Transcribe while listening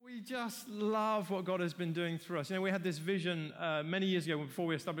just love what God has been doing through us. You know, we had this vision many years ago before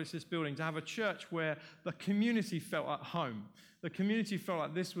we established this building to have a church where the community felt at home. The community felt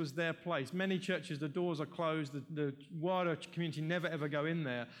like this was their place. Many churches, the doors are closed. The wider community never, ever go in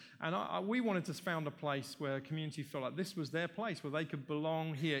there. And we wanted to found a place where a community felt like this was their place, where they could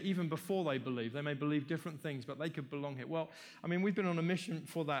belong here, even before they believe. They may believe different things, but they could belong here. Well, I mean, we've been on a mission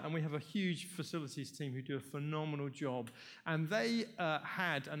for that, and we have a huge facilities team who do a phenomenal job. And they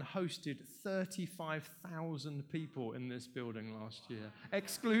had and hosted 35,000 people in this building last year,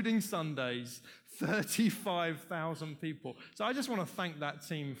 excluding Sundays, 35,000 people. So I just want to thank that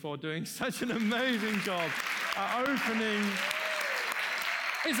team for doing such an amazing job at opening.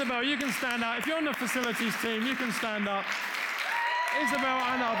 Isabel, you can stand up. If you're on the facilities team, you can stand up. Isabel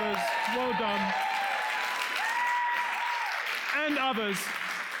and others, well done. And others.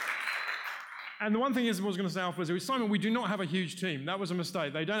 And the one thing Isabel was going to say afterwards, Simon, we do not have a huge team. That was a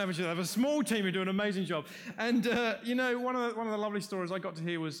mistake. They don't have a huge team. They have a small team who do an amazing job. And, you know, one of the lovely stories I got to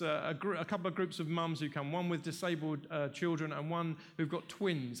hear was a couple of groups of mums who come, one with disabled children and one who've got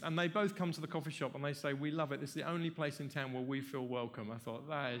twins. And they both come to the coffee shop and they say, we love it. This is the only place in town where we feel welcome. I thought,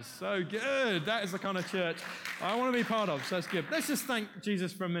 that is so good. That is the kind of church I want to be part of. So that's good. Let's just thank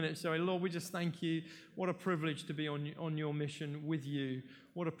Jesus for a minute, shall we? Lord, we just thank you. What a privilege to be on your mission with you.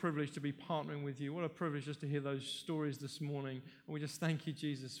 What a privilege to be partnering with you. What a privilege just to hear those stories this morning. And we just thank you,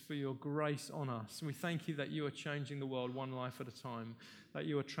 Jesus, for your grace on us. We thank you that you are changing the world one life at a time, that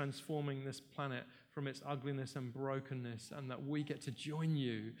you are transforming this planet from its ugliness and brokenness, and that we get to join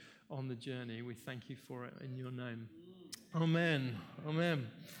you on the journey. We thank you for it in your name. Amen. Amen.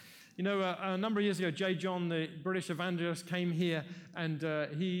 You know, a number of years ago, J. John, the British evangelist, came here and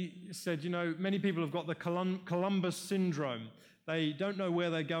he said, you know, many people have got the Columbus syndrome. They don't know where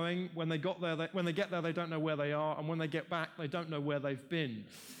they're going. When they get there, they don't know where they are. And when they get back, they don't know where they've been.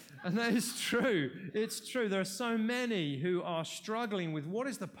 And that is true. It's true. There are so many who are struggling with what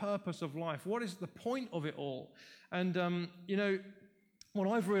is the purpose of life? What is the point of it all? And, you know, what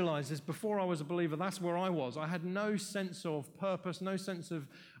I've realized is before I was a believer, that's where I was. I had no sense of purpose, no sense of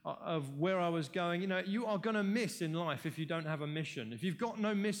where I was going. You know, you are going to miss in life if you don't have a mission. If you've got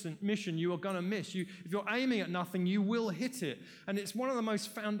no mission, you are going to miss. If you're aiming at nothing, you will hit it. And it's one of the most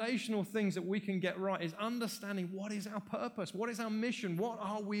foundational things that we can get right is understanding what is our purpose, what is our mission, what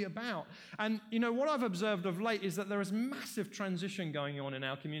are we about? And, you know, what I've observed of late is that there is massive transition going on in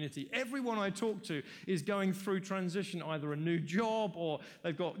our community. Everyone I talk to is going through transition, either a new job or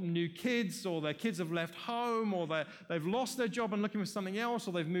they've got new kids, or their kids have left home, or they've lost their job and looking for something else,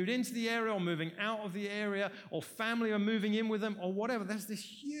 or they've moved into the area or moving out of the area, or family are moving in with them, or whatever. There's this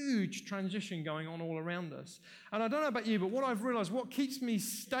huge transition going on all around us. And I don't know about you, but what I've realized, what keeps me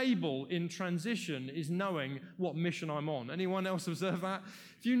stable in transition is knowing what mission I'm on. Anyone else observe that?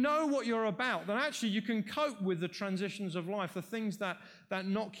 If you know what you're about, then actually you can cope with the transitions of life, the things that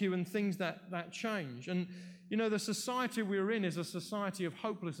knock you and things that change. And you know, the society we're in is a society of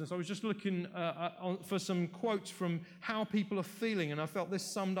hopelessness. I was just looking for some quotes from how people are feeling, and I felt this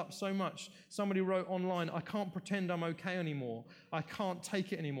summed up so much. Somebody wrote online, I can't pretend I'm okay anymore. I can't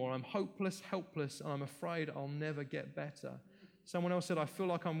take it anymore. I'm hopeless, helpless, and I'm afraid I'll never get better. Someone else said, I feel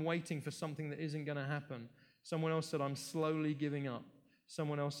like I'm waiting for something that isn't going to happen. Someone else said, I'm slowly giving up.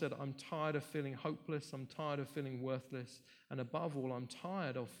 Someone else said, I'm tired of feeling hopeless. I'm tired of feeling worthless. And above all, I'm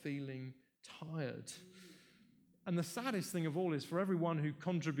tired of feeling tired. And the saddest thing of all is for everyone who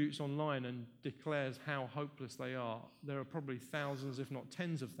contributes online and declares how hopeless they are, there are probably thousands, if not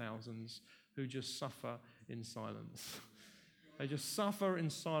tens of thousands, who just suffer in silence. They just suffer in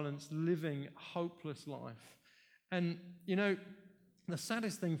silence, living a hopeless life. And, you know,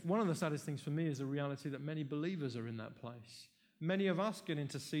 one of the saddest things for me is the reality that many believers are in that place. Many of us get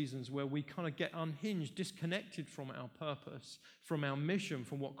into seasons where we kind of get unhinged, disconnected from our purpose, from our mission,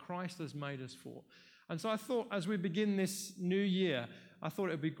 from what Christ has made us for. And so I thought as we begin this new year, I thought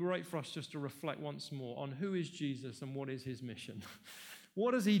it would be great for us just to reflect once more on who is Jesus and what is his mission.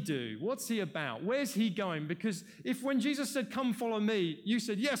 What does he do? What's he about? Where's he going? Because if when Jesus said, come follow me, you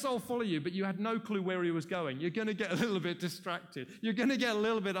said, yes, I'll follow you, but you had no clue where he was going, you're going to get a little bit distracted. You're going to get a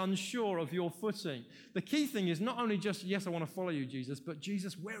little bit unsure of your footing. The key thing is not only just, yes, I want to follow you, Jesus, but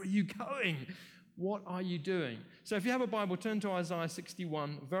Jesus, where are you going? What are you doing? So if you have a Bible, turn to Isaiah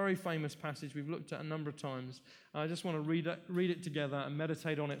 61, very famous passage we've looked at a number of times. I just want to read it together and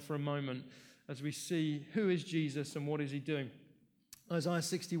meditate on it for a moment as we see who is Jesus and what is he doing. Isaiah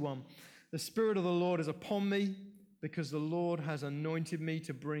 61, the Spirit of the Lord is upon me because the Lord has anointed me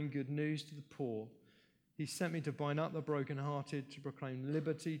to bring good news to the poor. He sent me to bind up the brokenhearted, to proclaim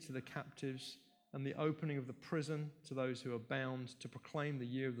liberty to the captives and the opening of the prison to those who are bound, to proclaim the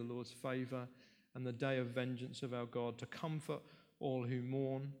year of the Lord's favor and the day of vengeance of our God, to comfort all who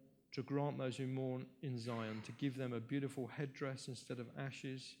mourn, to grant those who mourn in Zion, to give them a beautiful headdress instead of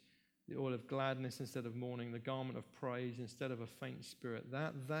ashes, the oil of gladness instead of mourning, the garment of praise instead of a faint spirit,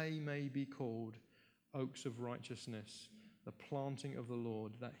 that they may be called oaks of righteousness, the planting of the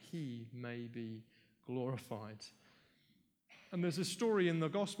Lord, that he may be glorified. And there's a story in the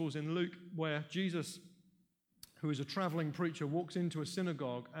Gospels in Luke where Jesus, who is a traveling preacher, walks into a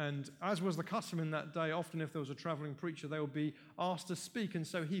synagogue, and as was the custom in that day, often if there was a traveling preacher, they would be asked to speak, and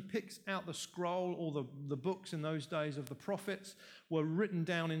so he picks out the scroll, or the books in those days of the prophets were written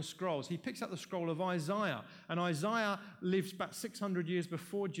down in scrolls. He picks out the scroll of Isaiah, and Isaiah lived about 600 years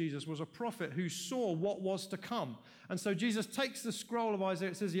before Jesus, was a prophet who saw what was to come. And so Jesus takes the scroll of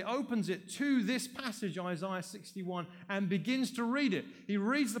Isaiah, it says he opens it to this passage, Isaiah 61, and begins to read it. He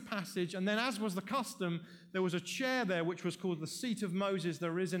reads the passage, and then as was the custom, there was a chair there which was called the seat of Moses.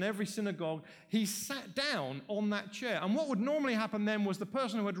 There is in every synagogue. He sat down on that chair. And what would normally happen then was the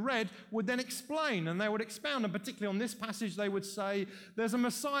person who had read would then explain, and they would expound. And particularly on this passage, they would say, there's a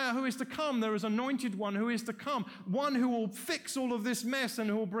Messiah who is to come. There is an anointed one who is to come. One who will fix all of this mess and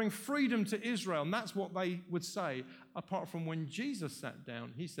who will bring freedom to Israel. And that's what they would say. Apart from when Jesus sat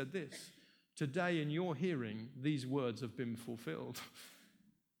down, he said this, today in your hearing, these words have been fulfilled.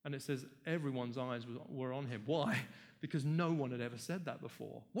 And it says everyone's eyes were on him. Why? Because no one had ever said that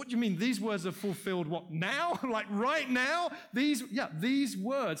before. What do you mean these words are fulfilled? What, now? Like right now? These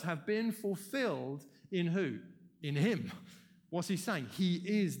words have been fulfilled in who? In him. What's he saying? He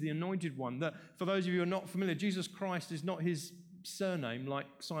is the anointed one. That, for those of you who are not familiar, Jesus Christ is not his surname like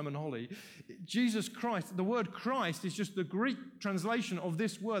Simon Holly. Jesus Christ, the word Christ is just the Greek translation of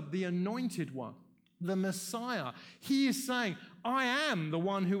this word, the anointed one. The Messiah. He is saying, I am the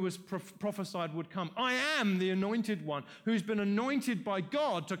one who was prophesied would come. I am the anointed one who's been anointed by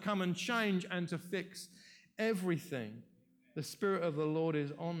God to come and change and to fix everything. The Spirit of the Lord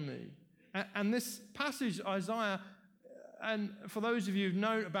is on me. And this passage, Isaiah, and for those of you who've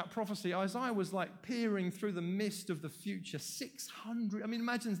known about prophecy, Isaiah was like peering through the mist of the future, 600,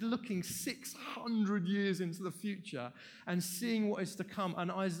 imagine looking 600 years into the future and seeing what is to come. And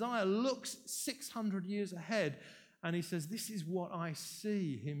Isaiah looks 600 years ahead and he says, this is what I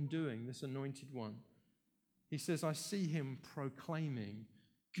see him doing, this anointed one. He says, I see him proclaiming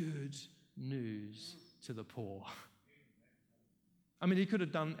good news to the poor. He could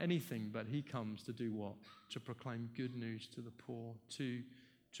have done anything, but he comes to do what? To proclaim good news to the poor, to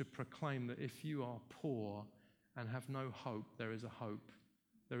proclaim that if you are poor and have no hope, there is a hope,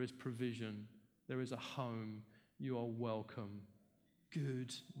 there is provision, there is a home, you are welcome.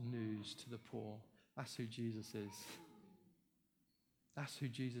 Good news to the poor. That's who Jesus is. That's who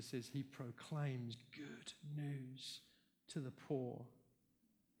Jesus is. He proclaims good news to the poor.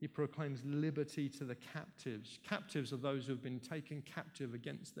 He proclaims liberty to the captives. Captives are those who have been taken captive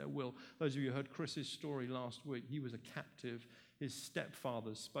against their will. Those of you who heard Chris's story last week, he was a captive. His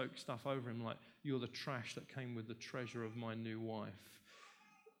stepfathers spoke stuff over him like, you're the trash that came with the treasure of my new wife.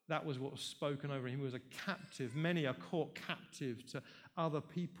 That was what was spoken over him. He was a captive. Many are caught captive to other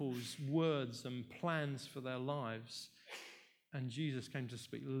people's words and plans for their lives. And Jesus came to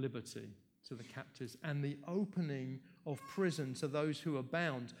speak liberty to the captives and the opening of prison to those who are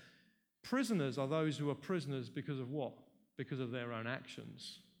bound. Prisoners are those who are prisoners because of what? Because of their own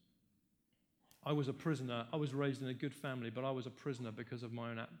actions. I was a prisoner. I was raised in a good family, but I was a prisoner because of my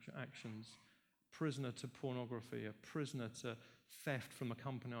own actions. Prisoner to pornography, a prisoner to theft from a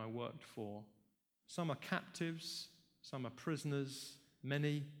company I worked for. Some are captives, some are prisoners,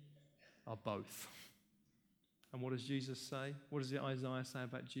 many are both. And what does Jesus say? What does Isaiah say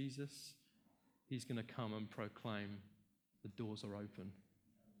about Jesus? He's going to come and proclaim the doors are open.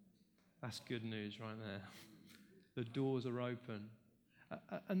 That's good news right there. The doors are open.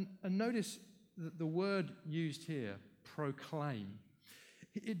 And notice that the word used here, proclaim.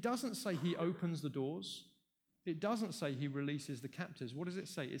 It doesn't say he opens the doors. It doesn't say he releases the captives. What does it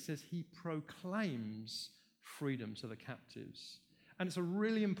say? It says he proclaims freedom to the captives. And it's a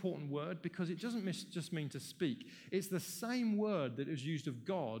really important word because it doesn't just mean to speak. It's the same word that is used of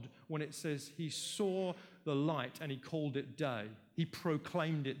God when it says he saw the light and he called it day. He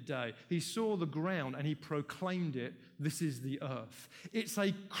proclaimed it day. He saw the ground and he proclaimed it, this is the earth. It's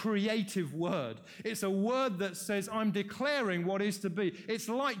a creative word. It's a word that says, I'm declaring what is to be. It's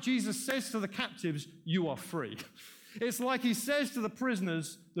like Jesus says to the captives, you are free. It's like he says to the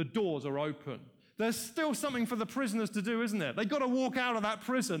prisoners, the doors are open. There's still something for the prisoners to do, isn't there? They've got to walk out of that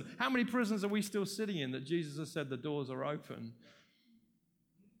prison. How many prisons are we still sitting in that Jesus has said the doors are open?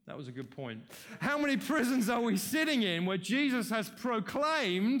 That was a good point. How many prisons are we sitting in where Jesus has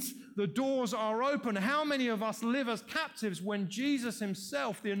proclaimed the doors are open? How many of us live as captives when Jesus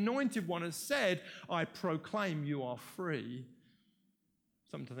himself, the Anointed One, has said, I proclaim you are free?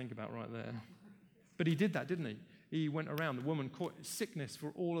 Something to think about right there. But he did that, didn't he? He went around. The woman caught sickness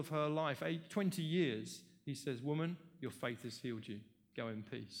for all of her life, 20 years. He says, woman, your faith has healed you. Go in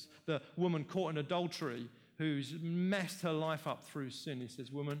peace. The woman caught in adultery, who's messed her life up through sin. He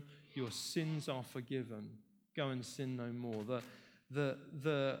says, woman, your sins are forgiven. Go and sin no more.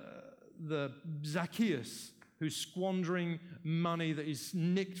 The Zacchaeus, who's squandering money that he's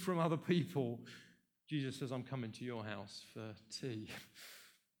nicked from other people, Jesus says, I'm coming to your house for tea.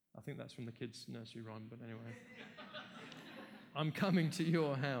 I think that's from the kids' nursery rhyme, but anyway. I'm coming to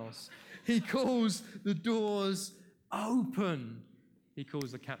your house. He calls the doors open. He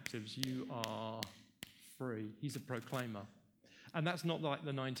calls the captives, you are free. He's a proclaimer. And that's not like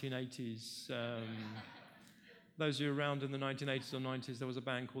the 1980s. Those who were around in the 1980s or 90s, there was a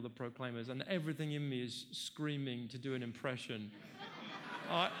band called the Proclaimers, and everything in me is screaming to do an impression.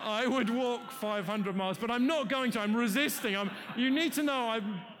 I would walk 500 miles, but I'm not going to. I'm resisting. You need to know,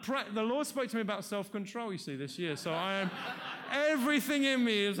 the Lord spoke to me about self-control, you see, this year. So everything in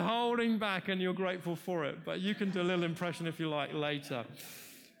me is holding back, and you're grateful for it. But you can do a little impression if you like later.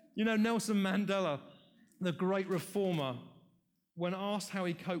 You know, Nelson Mandela, the great reformer, when asked how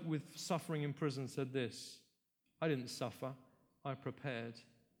he coped with suffering in prison, said this: I didn't suffer, I prepared.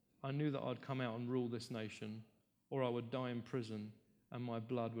 I knew that I'd come out and rule this nation, or I would die in prison, and my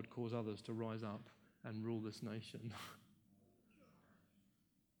blood would cause others to rise up and rule this nation.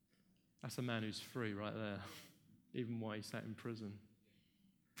 That's a man who's free right there, even while he sat in prison.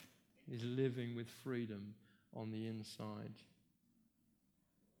 He's living with freedom on the inside.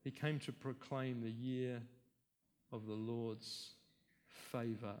 He came to proclaim the year of the Lord's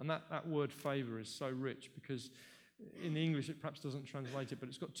favor. And that word favor is so rich because in the English it perhaps doesn't translate it, but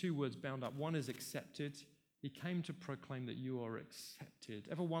it's got two words bound up. One is accepted. He came to proclaim that you are accepted.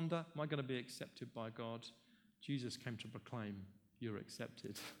 Ever wonder, am I going to be accepted by God? Jesus came to proclaim you're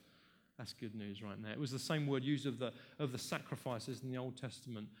accepted. That's good news right there. It was the same word used of the sacrifices in the Old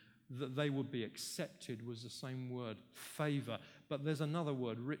Testament. That they would be accepted was the same word, favor. But there's another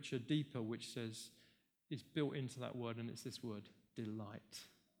word, richer, deeper, which says, it's built into that word, and it's this word, delight.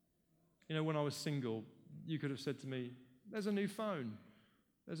 You know, when I was single, you could have said to me, there's a new phone,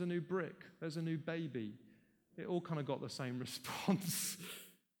 there's a new brick, there's a new baby. It all kind of got the same response.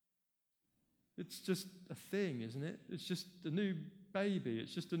 It's just a thing, isn't it? It's just a new baby,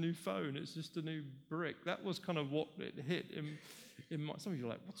 it's just a new phone, it's just a new brick. That was kind of what it hit in my, some of you are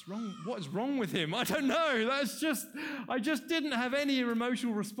like, what's wrong? What is wrong with him? I don't know. I just didn't have any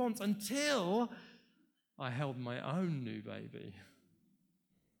emotional response until I held my own new baby.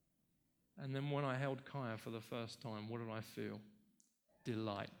 And then when I held Kaya for the first time, what did I feel?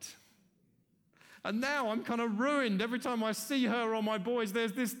 Delight. And now I'm kind of ruined. Every time I see her or my boys,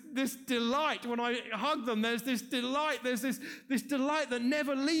 there's this delight. When I hug them, there's this delight. There's this delight that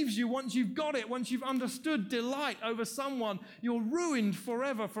never leaves you once you've got it, once you've understood delight over someone. You're ruined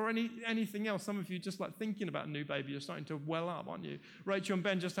forever for anything else. Some of you just like thinking about a new baby, you're starting to well up, aren't you? Rachel and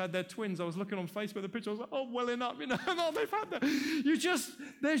Ben just had their twins. I was looking on Facebook, the picture, I was like, oh, welling up, you know, oh, they've had that.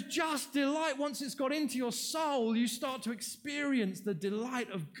 There's just delight. Once it's got into your soul, you start to experience the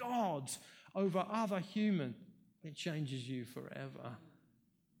delight of God over other human. It changes you forever.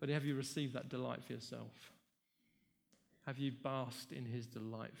 But have you received that delight for yourself? Have you basked in his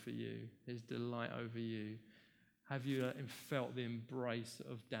delight for you, his delight over you? Have you felt the embrace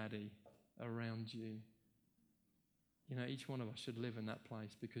of Daddy around you? You know, each one of us should live in that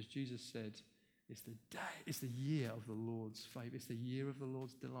place because Jesus said, it's the day, it's the year of the Lord's favor. It's the year of the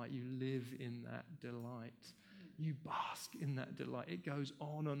Lord's delight. You live in that delight. You bask in that delight. It goes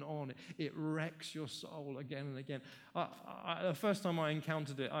on and on. It wrecks your soul again and again. The first time I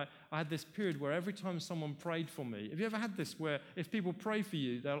encountered it, I had this period where every time someone prayed for me, have you ever had this where if people pray for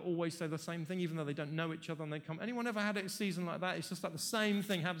you, they'll always say the same thing even though they don't know each other and they come. Anyone ever had a season like that? It's just like the same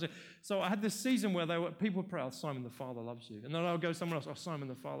thing happens. So I had this season where people pray, oh, Simon the Father loves you. And then I'll go somewhere else, oh, Simon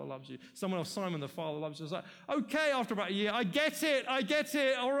the Father loves you. Someone else, Simon the Father loves you. I was like, okay, after about a year, I get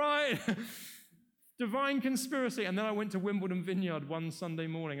it, all right. Divine conspiracy. And then I went to Wimbledon Vineyard one Sunday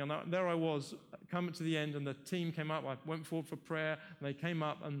morning, and there I was, coming to the end, and the team came up. I went forward for prayer, and they came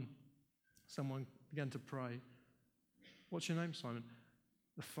up, and someone began to pray. What's your name, Simon?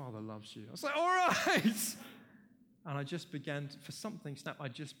 The Father loves you. I was like, all right. And I just began, I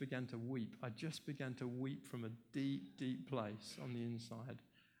just began to weep. I just began to weep from a deep, deep place on the inside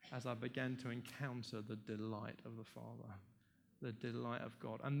as I began to encounter the delight of the Father. the delight of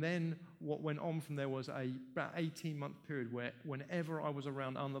God. And then what went on from there was about 18-month period where whenever I was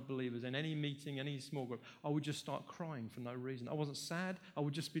around other believers in any meeting, any small group, I would just start crying for no reason. I wasn't sad. I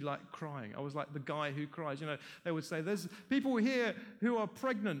would just be like crying. I was like the guy who cries. They would say, there's people here who are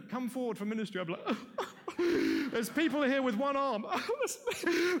pregnant. Come forward for ministry. I'd be like, there's people here with one arm.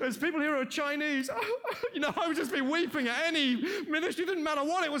 There's people here who are Chinese. I would just be weeping at any ministry. It didn't matter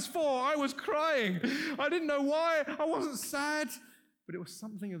what it was for. I was crying. I didn't know why. I wasn't sad. But it was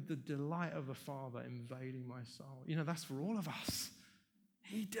something of the delight of the Father invading my soul. That's for all of us.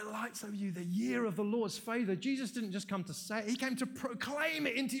 He delights over you, the year of the Lord's favor. Jesus didn't just come to say it. He came to proclaim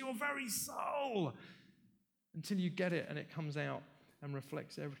it into your very soul until you get it and it comes out and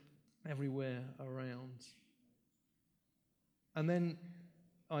reflects everywhere around. And then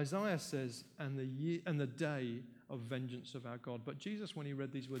Isaiah says, and the day of vengeance of our God. But Jesus, when he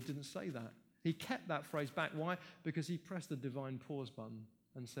read these words, didn't say that. He kept that phrase back. Why? Because he pressed the divine pause button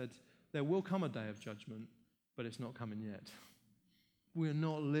and said, there will come a day of judgment, but it's not coming yet. We're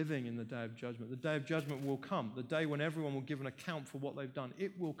not living in the day of judgment. The day of judgment will come, the day when everyone will give an account for what they've done.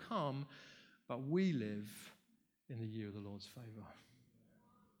 It will come, but we live in the year of the Lord's favor.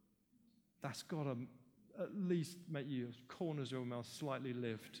 That's got to at least make your corners of your mouth slightly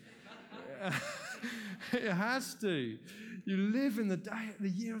lift. It has to. You live in the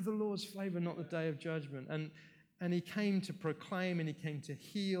year of the Lord's favor, not the day of judgment. And he came to proclaim, and he came to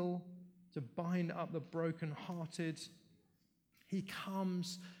heal, to bind up the brokenhearted. He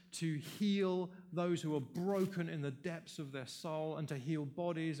comes to heal those who are broken in the depths of their soul and to heal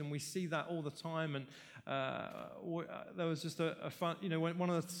bodies, and we see that all the time. And there was just a fun, one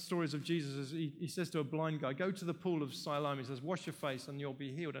of the stories of Jesus is he says to a blind guy, go to the pool of Siloam. He says, wash your face and you'll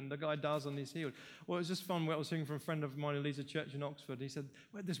be healed. And the guy does, and he's healed. Well, it was just fun. I was hearing from a friend of mine who leads a church in Oxford. He said,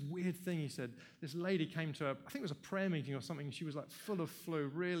 we had this weird thing. He said, this lady came to, I think it was a prayer meeting or something. She was like full of flu,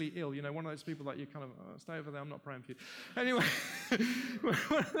 really ill. One of those people that you kind of, stay over there, I'm not praying for you. Anyway,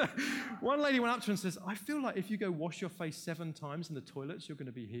 one lady went up to her and says, I feel like if you go wash your face 7 times in the toilets, you're going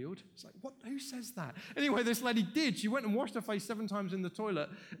to be healed. It's like, what? Who says that? Anyway, this lady did. She went and washed her face 7 times in the toilet.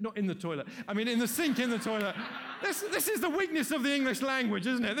 Not in the toilet. I mean, in the sink in the toilet. This is the weakness of the English language,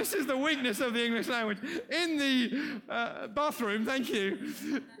 isn't it? This is the weakness of the English language. In the bathroom, thank you.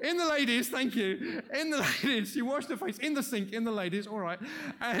 In the ladies, thank you. In the ladies, she washed her face in the sink, in the ladies, all right.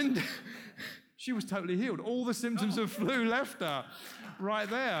 And she was totally healed. All the symptoms of flu left her right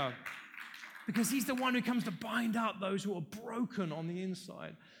there. Because he's the one who comes to bind up those who are broken on the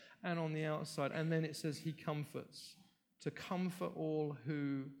inside and on the outside. And then it says he comforts, to comfort all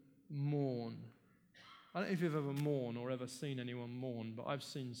who mourn. I don't know if you've ever mourned or ever seen anyone mourn, but I've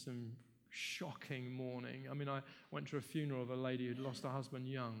seen some shocking mourning. I mean, I went to a funeral of a lady who'd lost her husband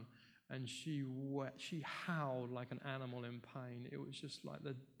young, and she wept, she howled like an animal in pain. It was just like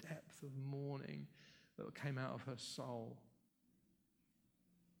the depth of mourning that came out of her soul.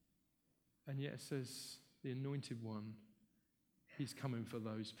 And yet it says, the anointed one, he's coming for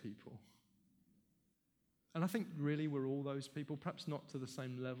those people. And I think really we're all those people, perhaps not to the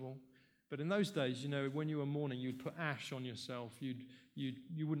same level. But in those days, when you were mourning, you'd put ash on yourself. You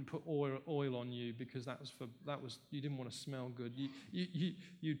wouldn't put oil on you because that was you didn't want to smell good.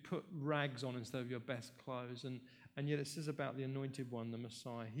 You'd put rags on instead of your best clothes. And yet it says about the anointed one, the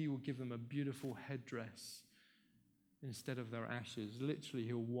Messiah, he will give them a beautiful headdress instead of their ashes. Literally,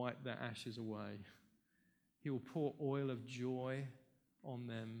 he'll wipe their ashes away. He will pour oil of joy on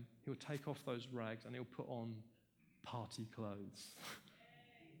them. He'll take off those rags and he'll put on party clothes.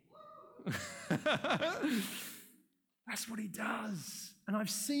 That's what he does. And I've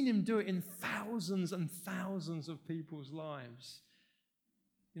seen him do it in thousands and thousands of people's lives.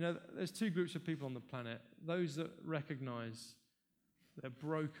 There's 2 groups of people on the planet. Those that recognize they're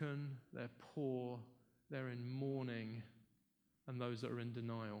broken, they're poor, they're in mourning, and those that are in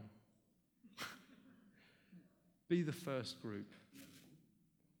denial. Be the first group.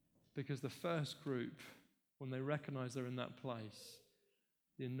 Because the first group, when they recognize they're in that place,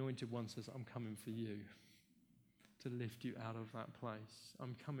 the anointed one says, I'm coming for you to lift you out of that place.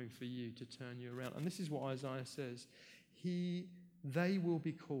 I'm coming for you to turn you around. And this is what Isaiah says. They will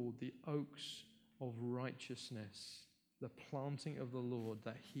be called the oaks of righteousness, the planting of the Lord,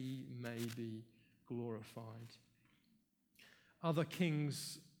 that he may be glorified. Other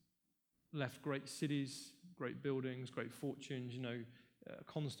kings left great cities, great buildings, great fortunes.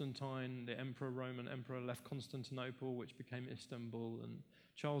 Constantine, the Roman emperor, left Constantinople, which became Istanbul, and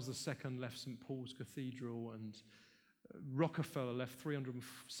Charles II left St. Paul's Cathedral, and Rockefeller left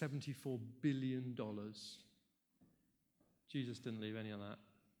 $374 billion. Jesus didn't leave any of that.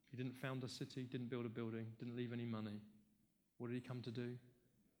 He didn't found a city, didn't build a building, didn't leave any money. What did he come to do?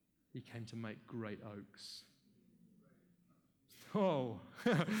 He came to make great oaks. Oh,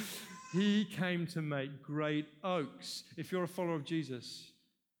 he came to make great oaks. If you're a follower of Jesus,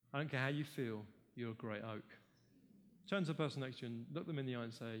 I don't care how you feel, you're a great oak. Turn to the person next to you and look them in the eye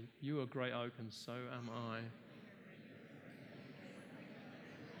and say, you are a great oak and so am I.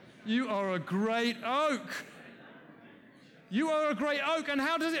 You are a great oak. You are a great oak. And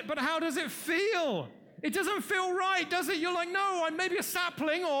how does it feel? It doesn't feel right, does it? You're like, no, I'm maybe a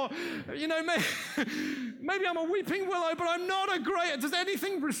sapling or, maybe I'm a weeping willow, but I'm not a great. Does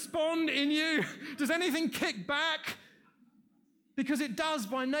anything respond in you? Does anything kick back? Because it does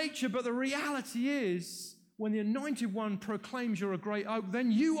by nature, but the reality is, when the Anointed One proclaims you're a great oak,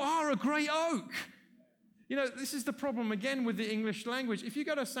 then you are a great oak. This is the problem again with the English language. If you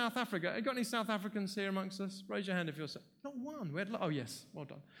go to South Africa, have you got any South Africans here amongst us? Raise your hand if you're... Not one. Oh, yes. Well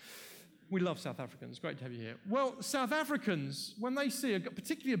done. We love South Africans. Great to have you here. Well, South Africans, when they see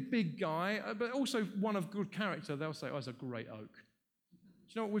particularly a big guy, but also one of good character, they'll say, oh, he's a great oak. Do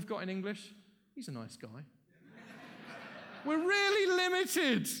you know what we've got in English? He's a nice guy. We're really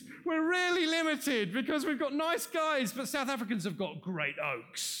limited. We're really limited because we've got nice guys, but South Africans have got great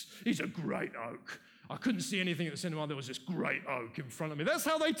oaks. He's a great oak. I couldn't see anything at the cinema. There was this great oak in front of me. That's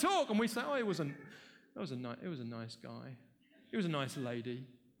how they talk. And we say, oh, it was a nice guy. It was a nice lady.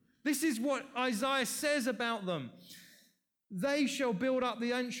 This is what Isaiah says about them. They shall build up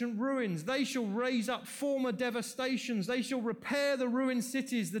the ancient ruins. They shall raise up former devastations. They shall repair the ruined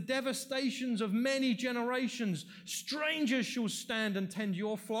cities, the devastations of many generations. Strangers shall stand and tend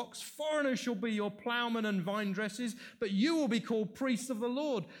your flocks. Foreigners shall be your plowmen and vine dressers, but you will be called priests of the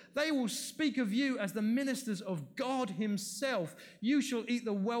Lord. They will speak of you as the ministers of God himself. You shall eat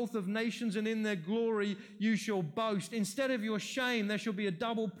the wealth of nations, and in their glory you shall boast. Instead of your shame, there shall be a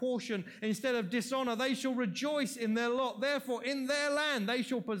double portion. Instead of dishonor, they shall rejoice in their lot. Therefore, in their land they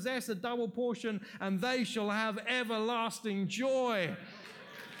shall possess a double portion, and they shall have everlasting joy.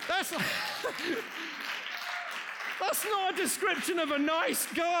 That's not a description of a nice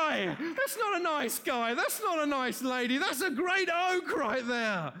guy. That's not a nice guy. That's not a nice lady. That's a great oak right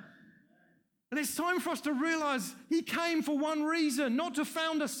there. And it's time for us to realize he came for one reason, not to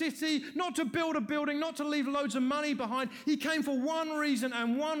found a city, not to build a building, not to leave loads of money behind. He came for one reason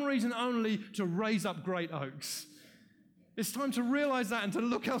and one reason only, to raise up great oaks. It's time to realize that and to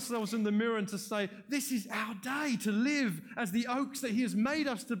look ourselves in the mirror and to say, this is our day to live as the oaks that he has made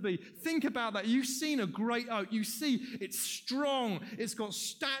us to be. Think about that. You've seen a great oak. You see it's strong. It's got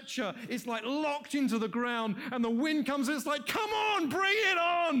stature. It's like locked into the ground, and the wind comes and it's like, come on, bring it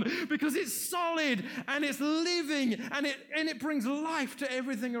on, because it's solid and it's living and it brings life to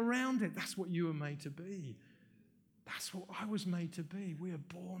everything around it. That's what you were made to be. That's what I was made to be. We are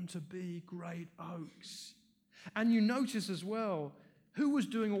born to be great oaks. And you notice as well, who was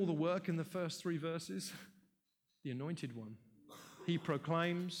doing all the work in the first 3 verses? The Anointed One. He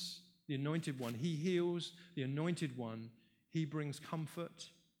proclaims, the Anointed One. He heals, the Anointed One. He brings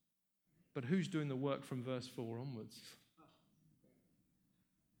comfort. But who's doing the work from verse 4 onwards?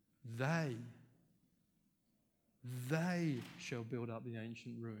 They shall build up the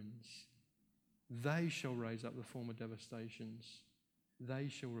ancient ruins. They shall raise up the former devastations. They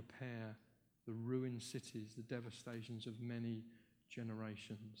shall repair the ruined cities, the devastations of many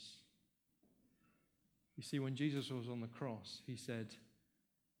generations. You see, when Jesus was on the cross, he said,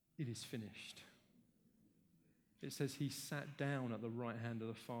 it is finished. It says he sat down at the right hand of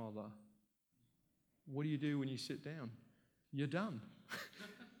the Father. What do you do when you sit down? You're done.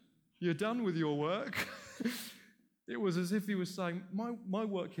 You're done with your work. It was as if he was saying, my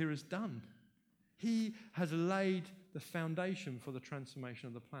work here is done. He has laid the foundation for the transformation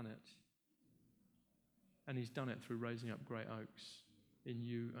of the planet. And he's done it through raising up great oaks in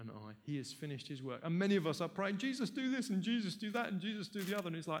you and I. He has finished his work. And many of us are praying, Jesus, do this, and Jesus, do that, and Jesus, do the other.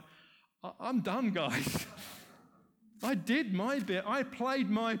 And he's like, I'm done, guys. I did my bit. I played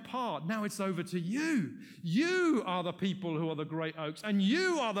my part. Now it's over to you. You are the people who are the great oaks, and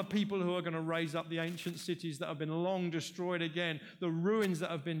you are the people who are going to raise up the ancient cities that have been long destroyed again, the ruins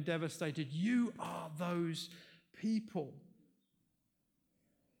that have been devastated. You are those people.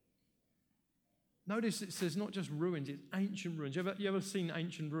 Notice it says not just ruins, it's ancient ruins. You ever seen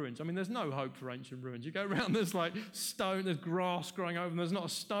ancient ruins? I mean, there's no hope for ancient ruins. You go around, there's like stone, there's grass growing over them, there's not a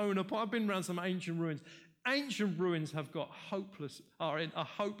stone apart. I've been around some ancient ruins. Ancient ruins are in a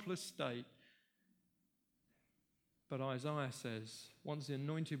hopeless state. But Isaiah says, once the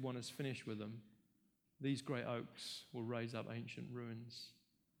Anointed One has finished with them, these great oaks will raise up ancient ruins.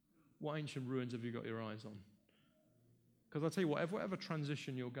 What ancient ruins have you got your eyes on? Because I'll tell you, whatever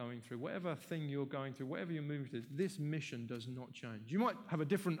transition you're going through, whatever thing you're going through, whatever you're moving through, this mission does not change. You might have a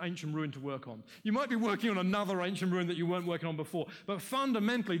different ancient ruin to work on. You might be working on another ancient ruin that you weren't working on before. But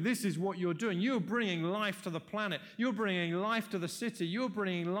fundamentally, this is what you're doing. You're bringing life to the planet. You're bringing life to the city. You're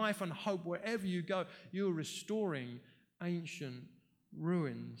bringing life and hope wherever you go. You're restoring ancient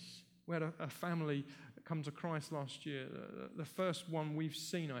ruins. We had a family come to Christ last year, the first one we've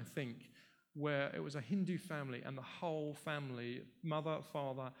seen, I think, where it was a Hindu family and the whole family, mother,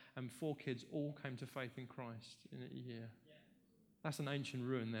 father, and 4 kids all came to faith in Christ in a year. Yeah. That's an ancient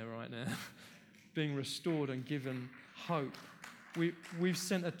ruin there right now, being restored and given hope. We've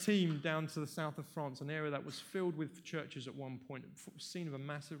sent a team down to the south of France, an area that was filled with churches at one point, scene of a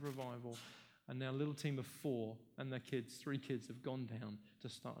massive revival. And now a little team of 4 and their kids, 3 kids, have gone down to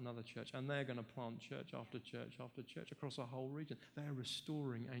start another church. And they're going to plant church after church after church across a whole region. They're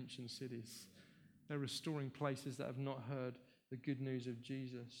restoring ancient cities. They're restoring places that have not heard the good news of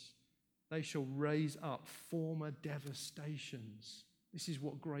Jesus. They shall raise up former devastations. This is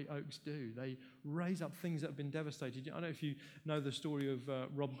what great oaks do. They raise up things that have been devastated. I don't know if you know the story of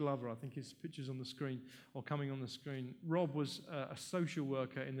Rob Glover. I think his picture's on the screen or coming on the screen. Rob was a social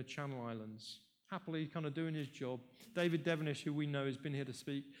worker in the Channel Islands, happily kind of doing his job. David Devenish, who we know has been here to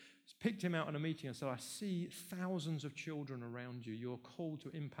speak, picked him out in a meeting and said, I see thousands of children around you. You're called to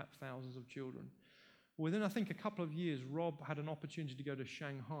impact thousands of children. Within, I think, a couple of years, Rob had an opportunity to go to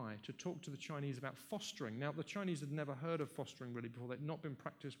Shanghai to talk to the Chinese about fostering. Now, the Chinese had never heard of fostering really before. They'd not been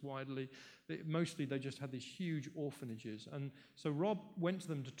practiced widely. Mostly, they just had these huge orphanages. And so Rob went to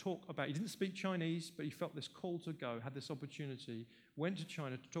them to talk about, he didn't speak Chinese, but he felt this call to go, had this opportunity, went to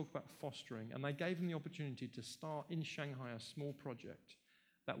China to talk about fostering. And they gave him the opportunity to start in Shanghai a small project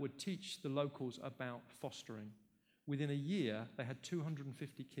that would teach the locals about fostering. Within a year, they had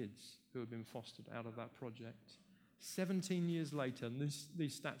 250 kids who had been fostered out of that project. 17 years later, and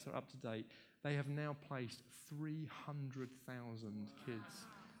these stats are up to date, they have now placed 300,000 kids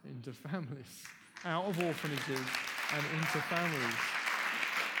into families, out of orphanages and into families.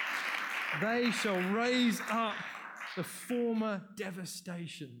 They shall raise up the former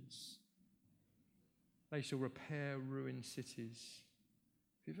devastations. They shall repair ruined cities.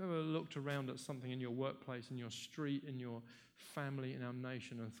 If you've ever looked around at something in your workplace, in your street, in your family, in our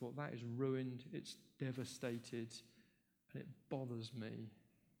nation, and thought, that is ruined, it's devastated, and it bothers me,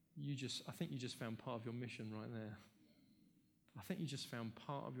 I think you just found part of your mission right there. I think you just found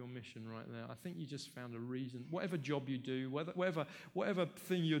part of your mission right there. I think you just found a reason. Whatever job you do, whatever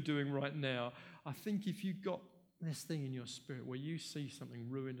thing you're doing right now, I think if you've got this thing in your spirit where you see something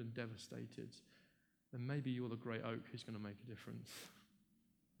ruined and devastated, then maybe you're the great oak who's going to make a difference.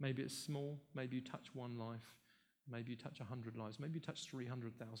 Maybe it's small, maybe you touch 1 life, maybe you touch 100 lives, maybe you touch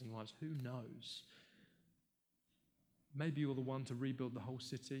 300,000 lives, who knows? Maybe you're the one to rebuild the whole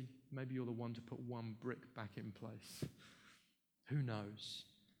city, maybe you're the one to put 1 brick back in place. Who knows?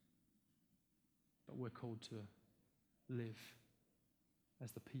 But we're called to live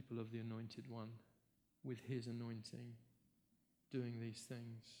as the people of the Anointed One, with his anointing, doing these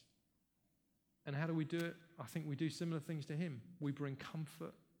things. And how do we do it? I think we do similar things to him. We bring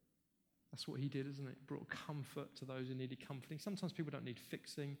comfort. That's what he did, isn't it? He brought comfort to those who needed comforting. Sometimes people don't need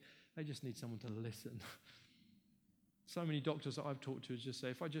fixing. They just need someone to listen. So many doctors that I've talked to just say,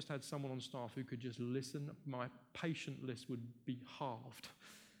 if I just had someone on staff who could just listen, my patient list would be halved.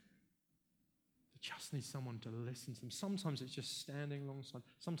 I just need someone to listen to them. Sometimes it's just standing alongside.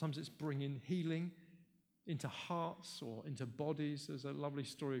 Sometimes it's bringing healing into hearts or into bodies. There's a lovely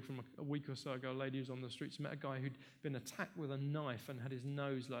story from a week or so ago. A lady was on the streets, met a guy who'd been attacked with a knife and had his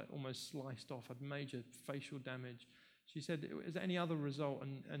nose like almost sliced off, had major facial damage. She said, is there any other result?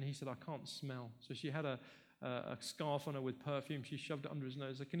 And he said, I can't smell. So she had a scarf on her with perfume. She shoved it under his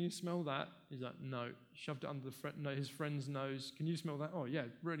nose. Said, can you smell that? He's like, no. Shoved it under his friend's nose. Can you smell that? Oh, yeah,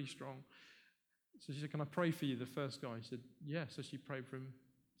 really strong. So she said, can I pray for you? The first guy. He said, yeah. So she prayed for him,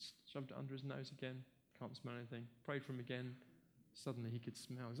 shoved it under his nose again. Can't smell anything. Prayed for him again. Suddenly he could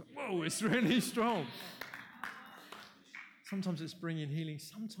smell. He's like, whoa, it's really strong. Sometimes it's bringing healing.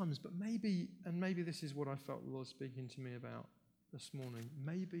 Sometimes, but maybe this is what I felt the Lord speaking to me about this morning.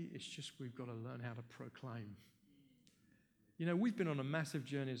 Maybe it's just we've got to learn how to proclaim. You know, we've been on a massive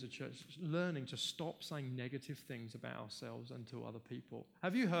journey as a church, learning to stop saying negative things about ourselves and to other people.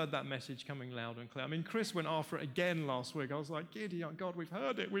 Have you heard that message coming loud and clear? I mean, Chris went after it again last week. I was like, Gideon, God, we've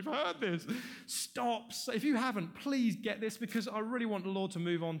heard it. We've heard this. Stop. If you haven't, please get this, because I really want the Lord to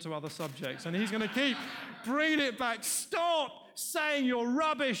move on to other subjects. And he's going to keep bringing it back. Stop saying you're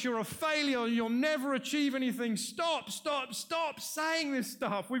rubbish, you're a failure, you'll never achieve anything. Stop saying this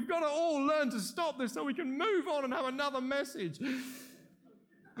stuff. We've got to all learn to stop this so we can move on and have another message.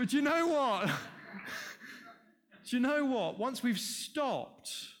 But you know what? Do you know what? Once we've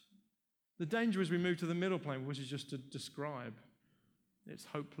stopped, the danger is we move to the middle plane, which is just to describe. It's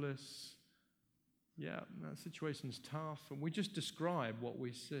hopeless. Yeah, that situation's tough. And we just describe what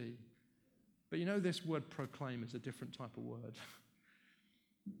we see. But you know, this word proclaim is a different type of word.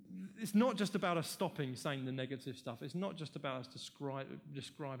 It's not just about us stopping saying the negative stuff. It's not just about us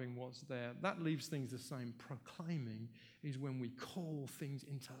describing what's there. That leaves things the same. Proclaiming is when we call things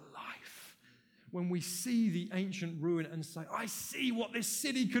into life. When we see the ancient ruin and say, I see what this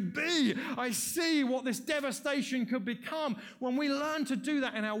city could be. I see what this devastation could become. When we learn to do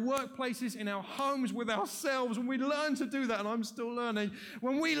that in our workplaces, in our homes, with ourselves, when we learn to do that, and I'm still learning,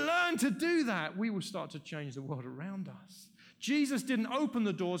 when we learn to do that, we will start to change the world around us. Jesus didn't open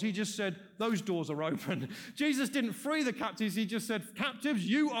the doors. He just said, those doors are open. Jesus didn't free the captives. He just said, captives,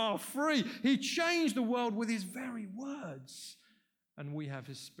 you are free. He changed the world with his very words. And we have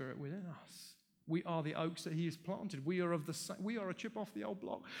his Spirit within us. We are the oaks that he has planted. We are a chip off the old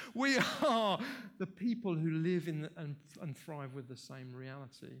block. We are the people who live in and thrive with the same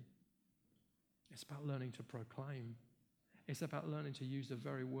reality. It's about learning to proclaim. It's about learning to use the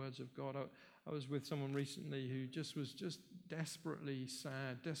very words of God. I was with someone recently who was desperately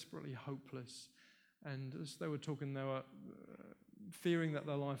sad, desperately hopeless. And as they were talking, they were fearing that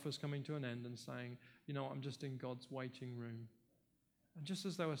their life was coming to an end and saying, I'm just in God's waiting room. And just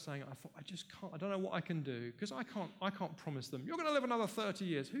as they were saying, I thought, I don't know what I can do, because I can't promise them, you're going to live another 30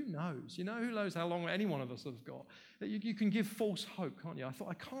 years. Who knows? Who knows how long any one of us have got? You can give false hope, can't you? I thought,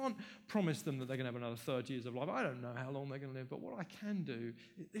 I can't promise them that they're going to have another 30 years of life. I don't know how long they're going to live, but what I can do,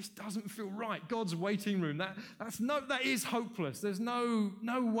 this doesn't feel right. God's waiting room, that is hopeless. There's no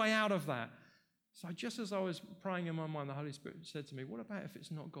way out of that. So just as I was praying in my mind, the Holy Spirit said to me, what about if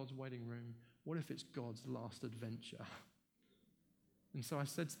it's not God's waiting room? What if it's God's last adventure? And so I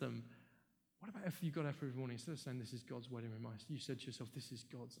said to them, what about if you got up every morning, instead of saying this is God's wedding room, you said to yourself, this is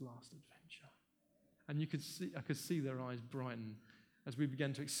God's last adventure. And I could see their eyes brighten as we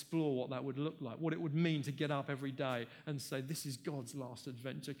began to explore what that would look like, what it would mean to get up every day and say, this is God's last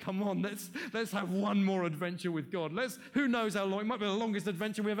adventure. Come on, let's have one more adventure with God. Who knows how long, it might be the longest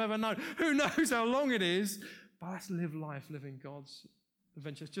adventure we've ever known. Who knows how long it is, but let's live life living God's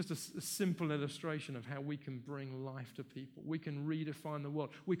adventure. It's just a simple illustration of how we can bring life to people. We can redefine the world.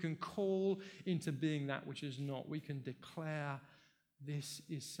 We can call into being that which is not. We can declare this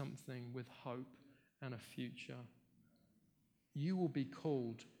is something with hope and a future. You will be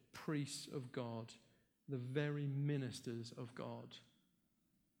called priests of God, the very ministers of God.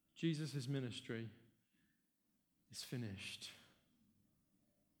 Jesus' ministry is finished.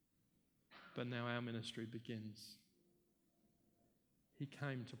 But now our ministry begins. He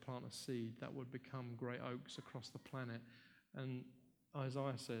came to plant a seed that would become great oaks across the planet. And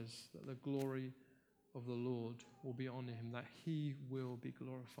Isaiah says that the glory of the Lord will be on him, that he will be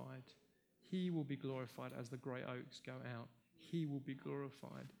glorified. He will be glorified as the great oaks go out. He will be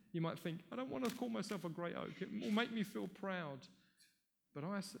glorified. You might think, I don't want to call myself a great oak. It will make me feel proud. But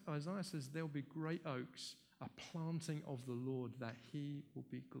Isaiah says there'll be great oaks, a planting of the Lord, that he will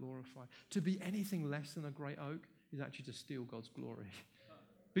be glorified. To be anything less than a great oak is actually to steal God's glory.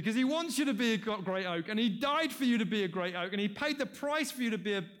 Because he wants you to be a great oak, and he died for you to be a great oak, and he paid the price for you to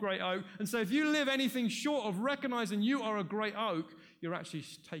be a great oak. And so if you live anything short of recognizing you are a great oak, you're actually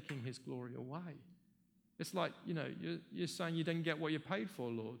taking his glory away. It's like, you're saying you didn't get what you paid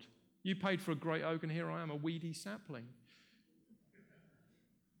for, Lord. You paid for a great oak, and here I am, a weedy sapling.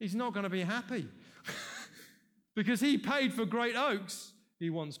 He's not going to be happy. Because he paid for great oaks, he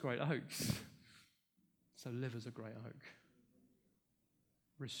wants great oaks. So live as a great oak.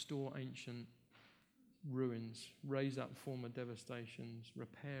 Restore ancient ruins, raise up former devastations,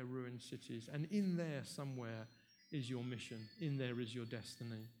 repair ruined cities. And in there somewhere is your mission. In there is your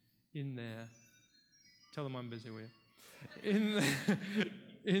destiny. In there, tell them I'm busy with you.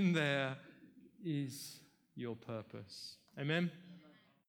 In there is your purpose. Amen?